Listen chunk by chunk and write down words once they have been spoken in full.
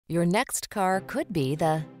Your next car could be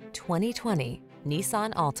the 2020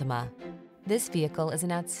 Nissan Altima. This vehicle is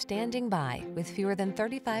an outstanding buy with fewer than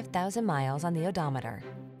 35,000 miles on the odometer.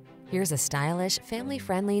 Here's a stylish,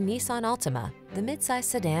 family-friendly Nissan Altima, the midsize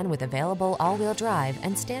sedan with available all-wheel drive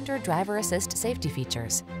and standard driver assist safety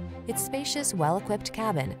features. Its spacious, well-equipped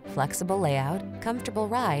cabin, flexible layout, comfortable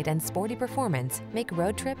ride, and sporty performance make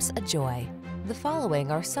road trips a joy. The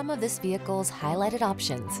following are some of this vehicle's highlighted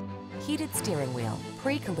options: heated steering wheel,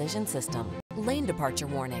 pre-collision system, lane departure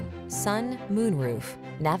warning, sun, moonroof,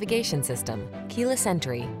 navigation system, keyless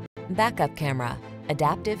entry, backup camera,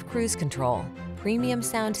 adaptive cruise control, premium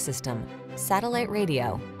sound system, satellite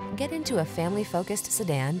radio. Get into a family-focused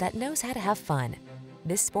sedan that knows how to have fun.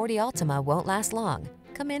 This sporty Altima won't last long.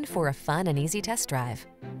 Come in for a fun and easy test drive.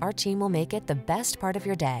 Our team will make it the best part of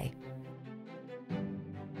your day.